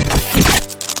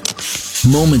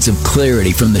Moments of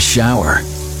clarity from the shower.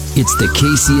 It's the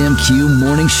KCMQ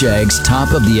Morning Shags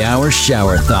top of the hour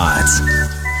shower thoughts.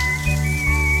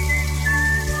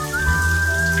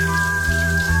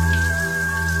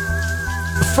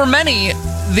 For many,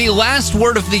 the last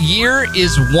word of the year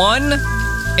is one,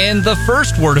 and the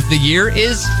first word of the year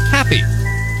is happy.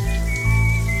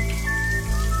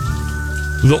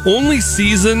 The only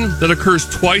season that occurs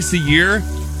twice a year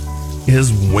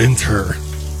is winter.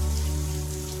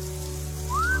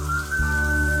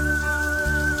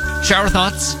 Shower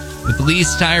thoughts with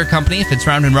Lee's Tire Company. If it's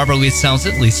round and rubber, Lee sells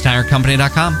it.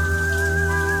 Lee'sTireCompany.com.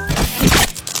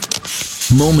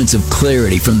 Moments of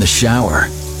clarity from the shower.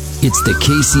 It's the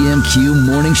KCMQ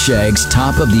Morning Shags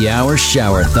top of the hour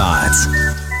shower thoughts.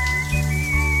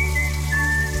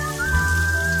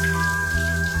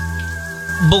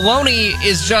 Bologna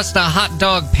is just a hot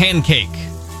dog pancake.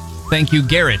 Thank you,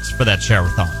 Garrett, for that shower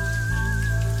thought.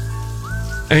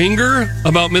 Anger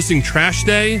about missing trash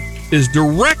day is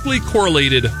directly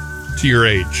correlated to your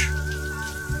age.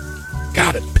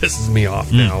 God, it pisses me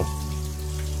off now.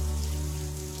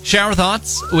 Shower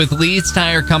thoughts with Lee's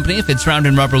Tire Company. If it's round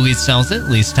and rubber, Lee sells it.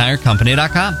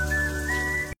 Lee'sTireCompany.com.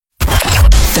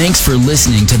 Thanks for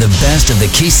listening to the best of the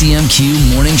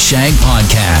KCMQ Morning Shag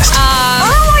podcast.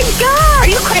 Oh my God, are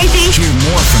you crazy? Hear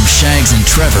more from Shags and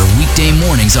Trevor weekday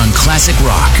mornings on Classic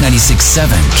Rock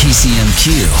 96.7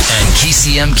 KCMQ and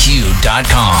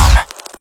KCMQ.com.